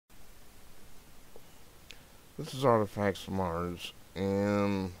This is Artifacts from Mars,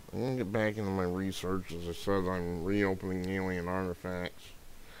 and I'm going to get back into my research. As I said, I'm reopening alien artifacts,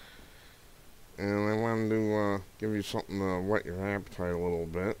 and I wanted to give you something to whet your appetite a little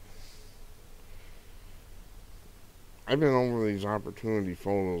bit. I've been over these opportunity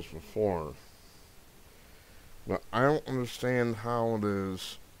photos before, but I don't understand how it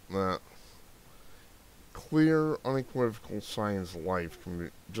is that clear, unequivocal signs of life can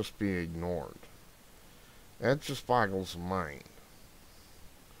just be ignored. That just boggles the mind.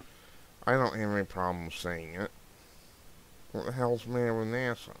 I don't have any problem saying it. What the hell's the matter with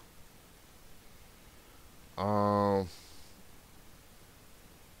NASA? I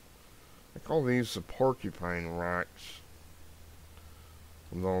call these the porcupine rocks.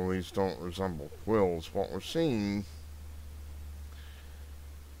 Although these don't resemble quills, what we're seeing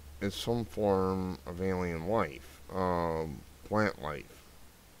is some form of alien life, plant life.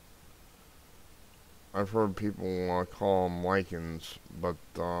 I've heard people call them lichens, but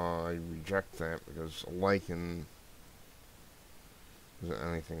I reject that because a lichen isn't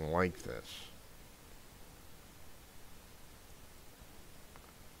anything like this.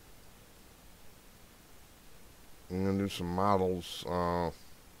 I'm going to do some models. I'm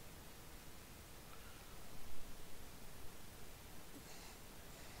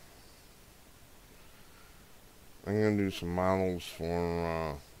going to do some models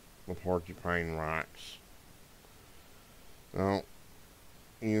for the porcupine rocks. Now,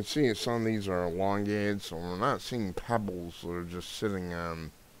 you can see some of these are elongated, so we're not seeing pebbles that are just sitting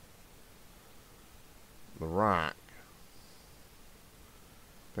on the rock.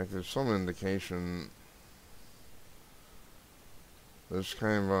 In fact, there's some indication there's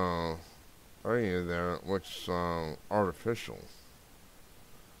kind of a area there that looks artificial.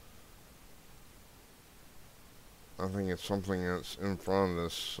 I think it's something that's in front of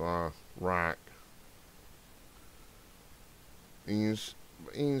this rock. And you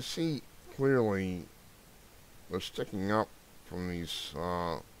can see clearly they're sticking up from these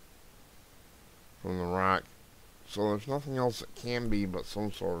from the rock, so there's nothing else that can be but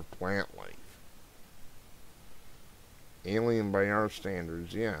some sort of plant life. Alien by our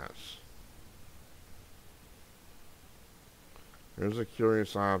standards, yes. Here's a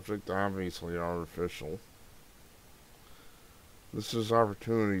curious object, obviously artificial. This is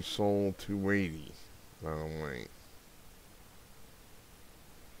Opportunity Soul 280, by the way.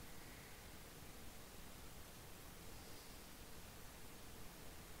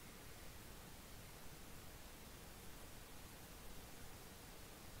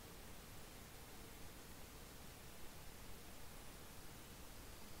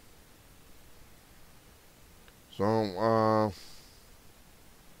 So,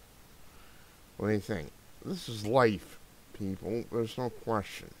 what do you think? This is life, people. There's no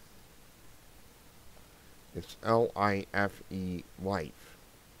question. It's L-I-F-E, life.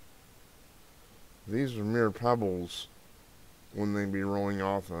 These are mere pebbles. Wouldn't they be rolling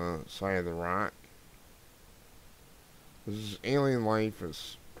off the side of the rock? This is alien life.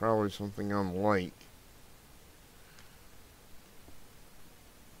 It's probably something unlike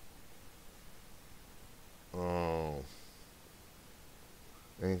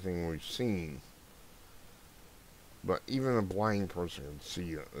anything we've seen. But even a blind person can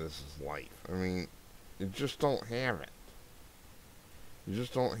see that this is life. I mean, you just don't have it. You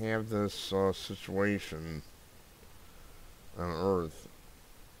just don't have this situation on Earth.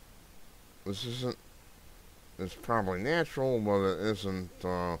 This isn't... It's probably natural, but it isn't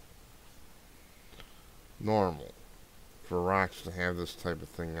normal for rocks to have this type of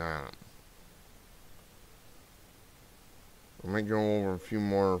thing on them. I might go over a few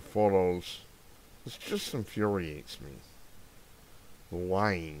more photos. This just infuriates me. The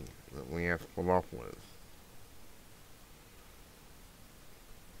lying that we have to put up with.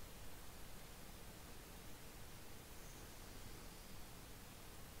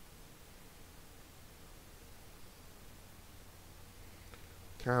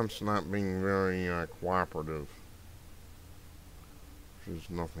 Comp's not being very cooperative, which is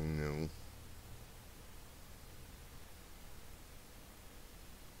nothing new.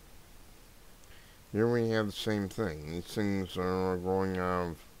 Here we have the same thing. These things are growing out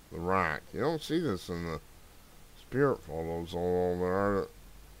of the rock. You don't see this in the spirit photos, although there are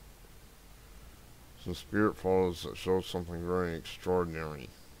some spirit photos that show something very extraordinary.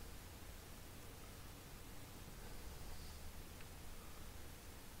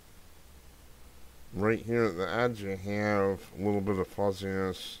 Right here at the edge you have a little bit of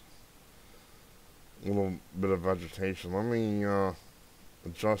fuzziness, a little bit of vegetation. Let me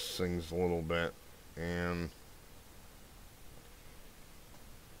adjust things a little bit and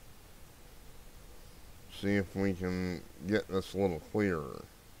see if we can get this a little clearer.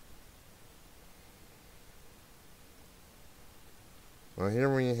 Well,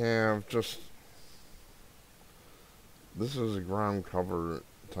 here we have just, this is a ground cover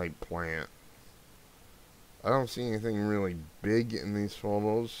type plant. I don't see anything really big in these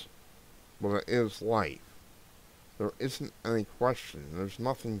photos, but it is life. There isn't any question. There's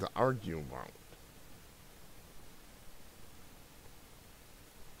nothing to argue about.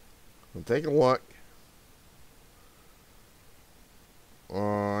 Well, take a look.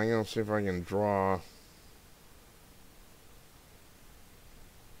 I'm going to see if I can draw.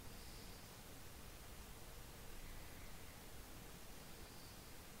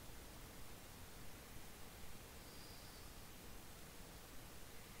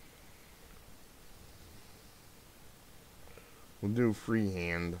 We'll do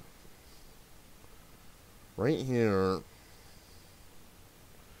freehand. Right here,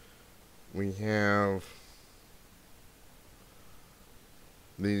 we have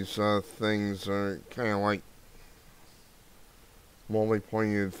these things are kind of like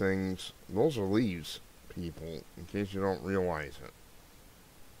multi-pointed things. Those are leaves, people, in case you don't realize it.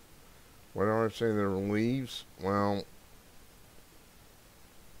 Why do I say they're leaves? Well,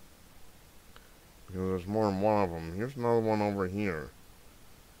 because there's more than one of them. Here's another one over here.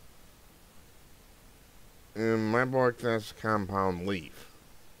 In my book, that's a compound leaf.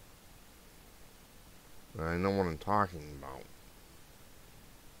 I know what I'm talking about.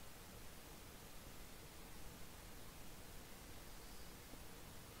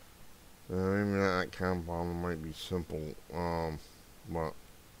 Maybe not compound, it might be simple. But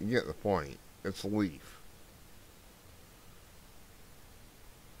you get the point. It's a leaf.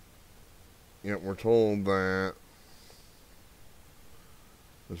 Yet we're told that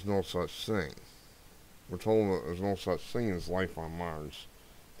there's no such thing. We're told that there's no such thing as life on Mars.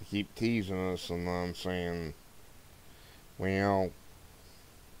 They keep teasing us and then saying, well,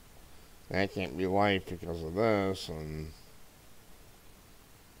 that can't be life because of this, and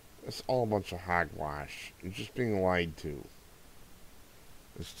it's all a bunch of hogwash. You're just being lied to.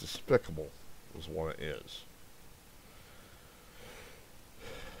 It's despicable, is what it is.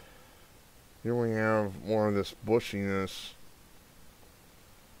 Here we have more of this bushiness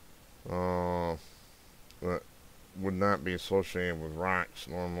that would not be associated with rocks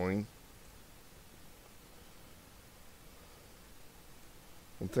normally.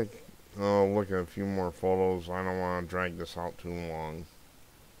 We'll take a look at a few more photos. I don't want to drag this out too long.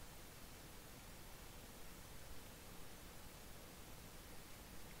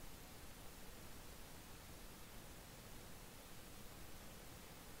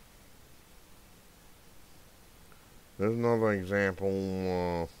 There's another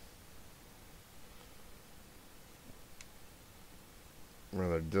example,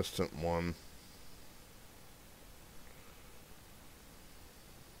 rather distant one.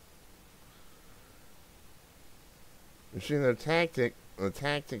 You see, the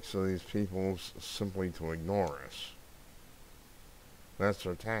tactics of these people is simply to ignore us. That's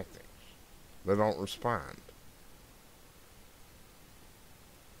their tactics. They don't respond.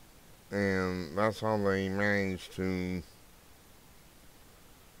 And that's how they manage to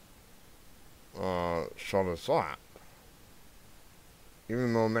shut us up.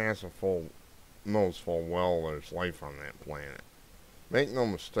 Even though NASA knows full well there's life on that planet. Make no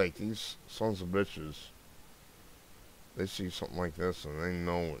mistake, these sons of bitches, they see something like this and they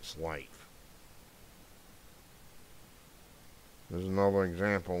know it's life. There's another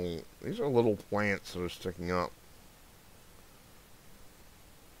example. These are little plants that are sticking up.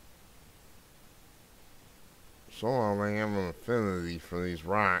 Somehow they have an affinity for these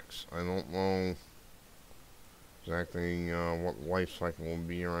rocks. I don't know exactly what the life cycle will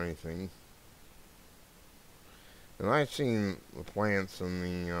be or anything. And I've seen the plants in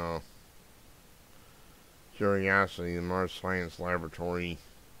the Curiosity, the Mars Science Laboratory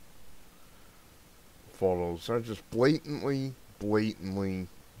photos. They're just blatantly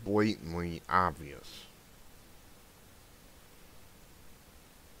obvious.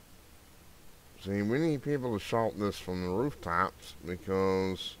 See, we need people to shout this from the rooftops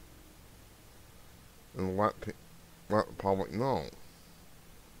because, and let the public know.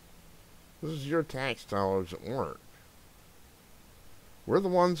 This is your tax dollars at work. We're the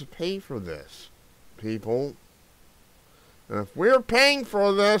ones who pay for this, people. And if we're paying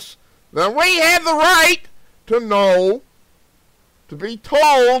for this, then we have the right to know, to be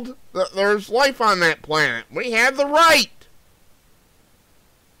told that there's life on that planet. We have the right.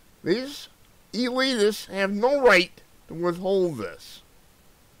 These elitists have no right to withhold this.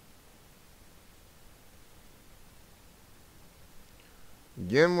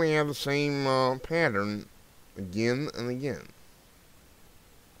 Again, we have the same pattern again and again.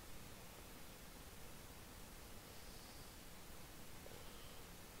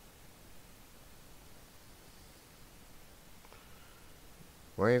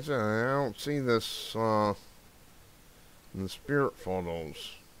 Like I said, I don't see this in the spirit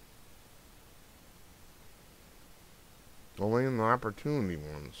photos. Only in the opportunity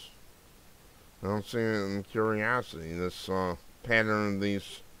ones. I don't see it in curiosity. This pattern of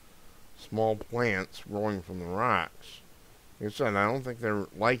these small plants growing from the rocks. Like I said, I don't think they're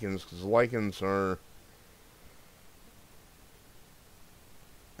lichens, because lichens are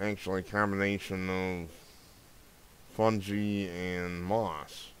actually a combination of fungi and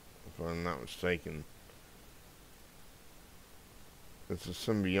moss, if I'm not mistaken. It's a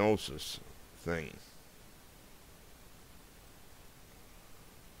symbiosis thing.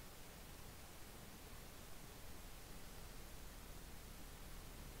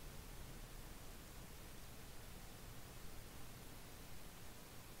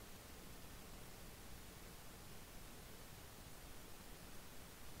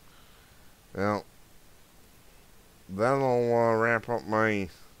 Well, that'll wrap up my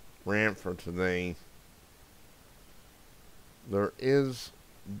rant for today. There is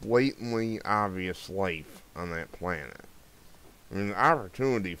blatantly obvious life on that planet. I mean, the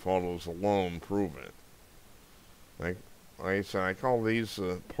opportunity photos alone prove it. Like I said, I call these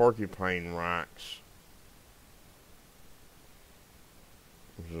porcupine rocks,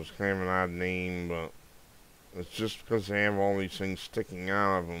 which is kind of an odd name, but it's just because they have all these things sticking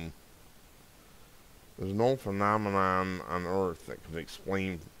out of them. There's no phenomenon on Earth that could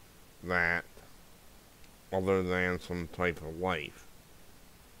explain that other than some type of life.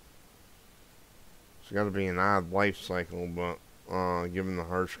 It's got to be an odd life cycle, but given the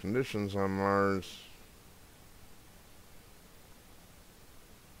harsh conditions on Mars,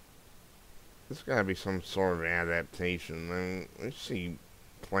 there's got to be some sort of adaptation. I mean, we see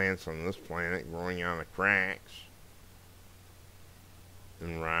plants on this planet growing out of cracks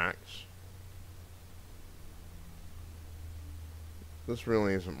in rocks. This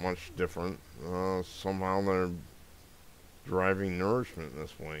really isn't much different. Somehow they're deriving nourishment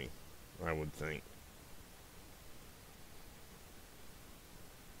this way, I would think.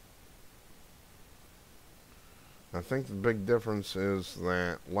 I think the big difference is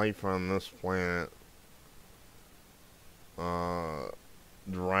that life on this planet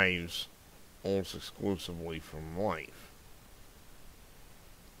derives almost exclusively from life.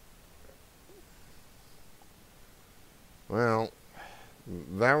 Well,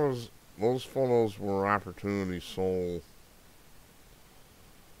 those photos were Opportunity Soul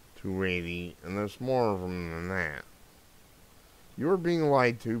 280, and there's more of them than that. You're being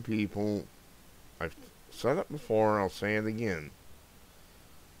lied to, people. I've said it before, I'll say it again.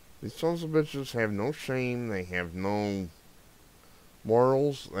 These sons of bitches have no shame, they have no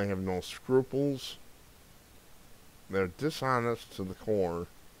morals, they have no scruples. They're dishonest to the core.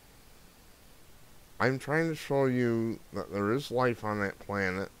 I'm trying to show you that there is life on that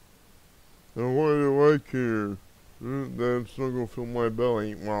planet. And why do I care? That's not going to fill my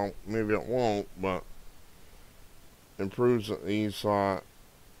belly. Well, maybe it won't, but it proves that these, if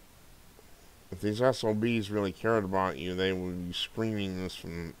these SOBs really cared about you, they would be screaming this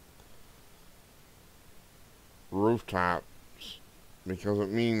from rooftops, because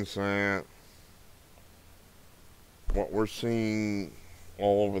it means that what we're seeing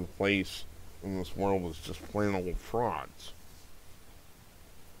all over the place in this world is just plain old frauds.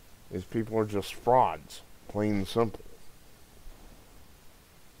 These people are just frauds, plain and simple.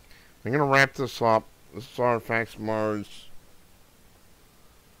 I'm going to wrap this up. This is Artifacts Mars.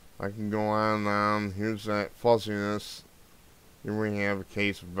 I can go on and on. Here's that fuzziness. Here we have a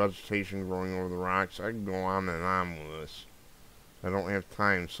case of vegetation growing over the rocks. I can go on and on with this. I don't have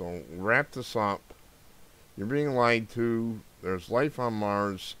time, so wrap this up. You're being lied to. There's life on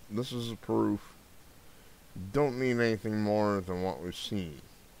Mars. This is the proof. You don't need anything more than what we've seen.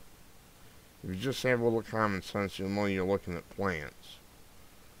 If you just have a little common sense, you'll know you're looking at plants.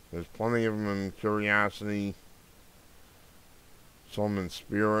 There's plenty of them in Curiosity, some in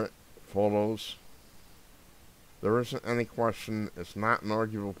Spirit photos. There isn't any question. It's not an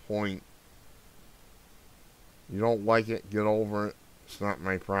arguable point. You don't like it, get over it. It's not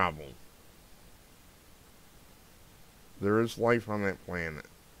my problem. There is life on that planet.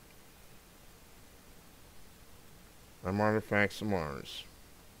 I'm Artifacts of Mars.